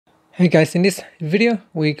Hey guys, in this video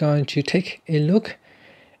we're going to take a look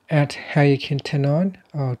at how you can turn on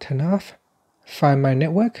or turn off Find My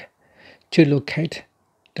Network to locate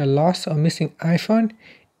the lost or missing iPhone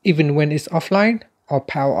even when it's offline or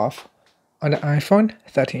power off on the iPhone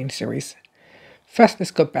 13 series. First, let's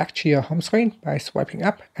go back to your home screen by swiping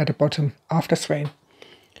up at the bottom of the screen.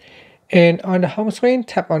 And on the home screen,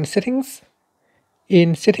 tap on Settings.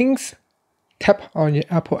 In Settings, tap on your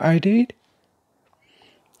Apple ID.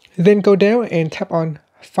 Then go down and tap on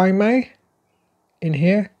Find My. In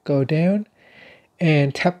here, go down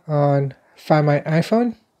and tap on Find My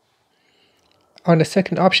iPhone. On the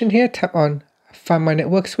second option here, tap on Find My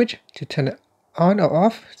Network switch to turn it on or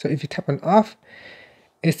off. So if you tap on off,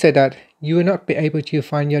 it said that you will not be able to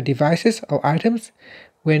find your devices or items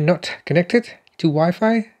when not connected to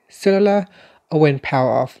Wi-Fi, cellular, or when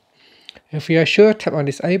power off. If you are sure, tap on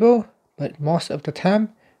Disable, but most of the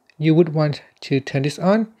time, you would want to turn this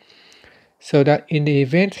on so that in the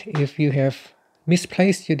event if you have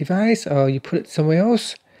misplaced your device or you put it somewhere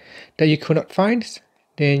else that you could not find,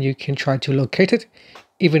 then you can try to locate it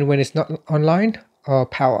even when it's not online or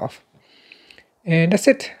power off. And that's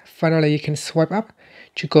it. Finally, you can swipe up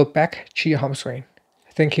to go back to your home screen.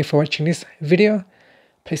 Thank you for watching this video.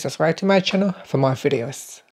 Please subscribe to my channel for more videos.